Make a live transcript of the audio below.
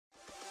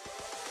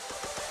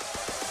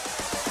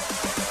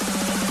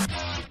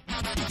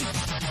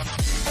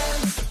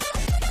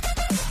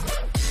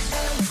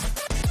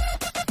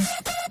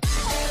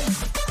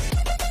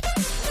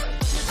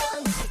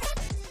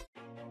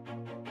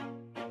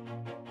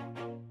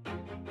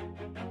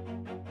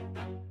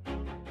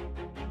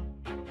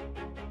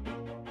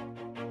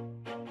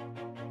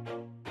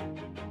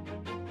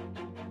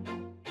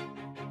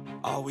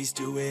always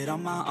do it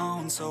on my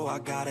own, so I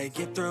gotta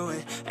get through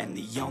it. And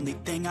the only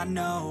thing I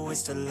know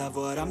is to love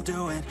what I'm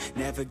doing.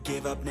 Never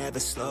give up, never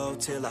slow,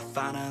 till I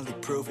finally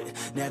prove it.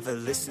 Never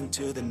listen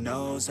to the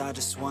no's, I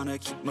just wanna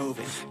keep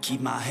moving.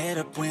 Keep my head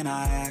up when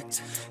I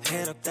act,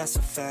 head up, that's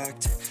a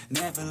fact.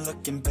 Never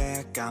looking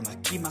back, I'ma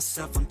keep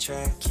myself on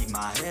track. Keep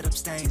my head up,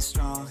 staying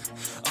strong,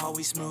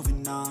 always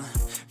moving on.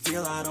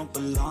 Feel I don't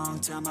belong,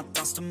 tell my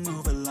thoughts to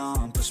move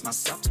along. Push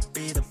myself to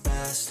be the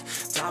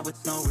best, die with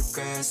no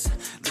regrets.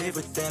 Live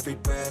with every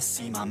breath,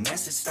 see my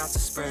message start to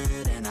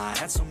spread. And I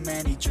had so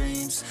many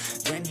dreams,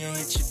 then you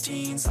hit your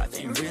teens. Life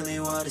ain't really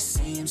what it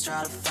seems,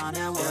 try to find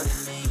out what it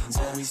means.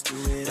 Always do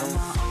it on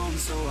my own,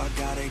 so I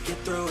gotta get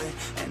through it.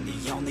 And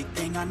the only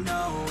thing I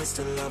know is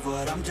to love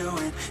what I'm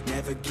doing.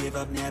 Never give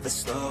up, never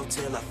slow,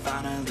 till I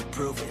finally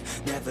prove it.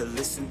 Never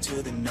listen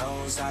to the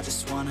no's, I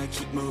just wanna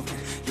keep moving.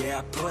 Yeah,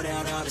 I put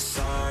out all this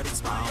art,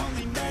 it's my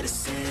only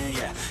medicine.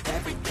 Yeah,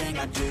 everything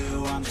I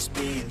do, I'm just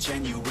being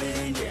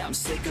genuine. Yeah, I'm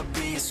sick of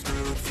being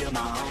screwed, feel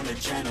my own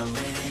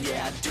adrenaline.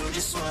 Yeah, I do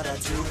just what I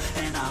do,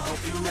 and I hope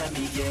you let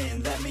me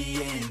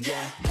in,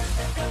 yeah.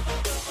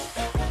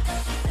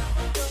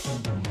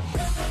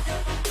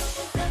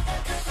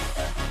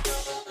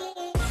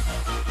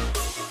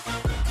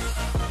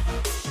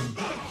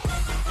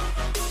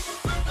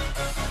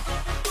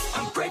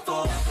 I'm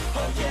grateful,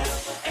 oh yeah,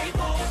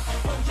 able,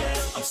 oh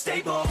yeah, I'm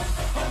stable,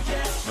 oh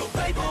yeah, no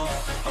label,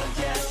 oh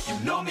yeah,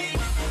 you know me,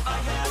 I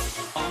have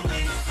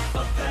only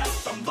a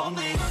path, I'm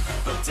lonely,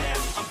 but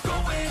damn, I'm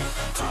going to win.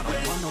 I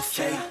don't want no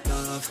fake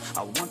love,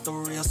 I want the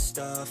real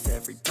stuff.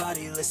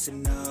 Everybody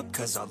listen up,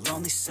 cause I'll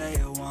only say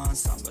it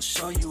once. I'm gonna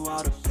show you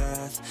all the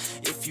path,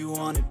 if you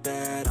want it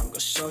bad. I'm gonna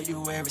show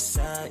you where it's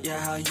at, yeah,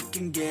 how you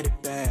can get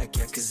it back.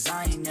 Yeah, cause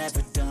I ain't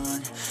never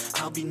done,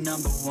 I'll be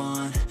number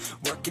one.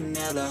 Working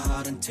hella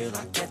hard until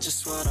I get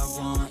just what I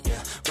want,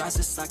 yeah.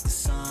 Rises like the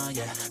sun,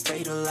 yeah,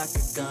 fatal like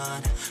a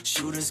gun.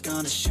 Shooter's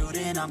gonna shoot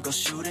and I'm gonna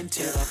shoot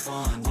until I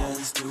won, yeah.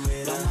 Always do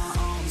it on my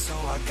own, so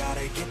I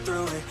gotta get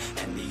through it.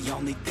 And the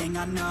only thing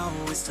I know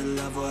is to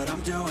love what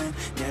I'm doing.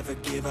 Never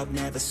give up,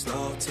 never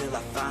slow, till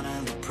I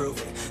finally prove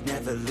it.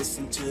 Never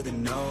listen to the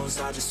no's,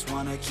 I just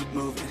wanna keep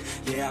moving.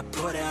 Yeah, I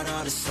put out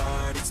all this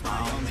art, it's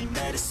my only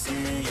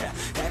medicine. Yeah,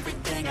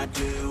 everything I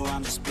do,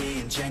 I'm just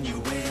being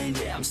genuine.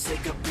 Yeah, I'm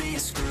sick of being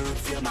screwed,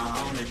 feel my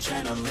own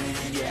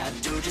adrenaline. Yeah, I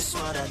do just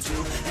what I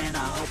do, and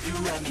I hope you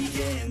let me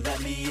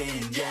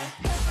in, yeah.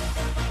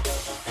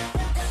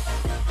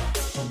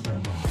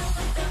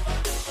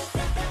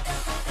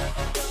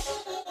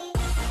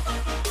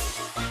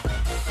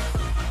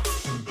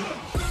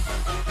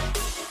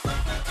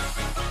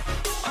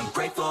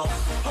 Grateful,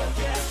 oh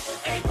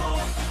yeah, able,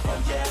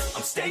 oh yeah,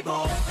 I'm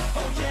stable,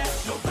 oh yeah,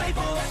 no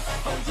label,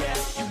 oh yeah,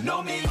 you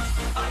know me,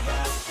 I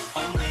have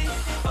only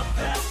a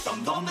path,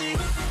 I'm lonely,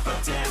 but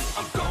damn,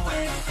 I'm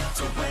going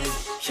to win,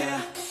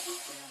 yeah.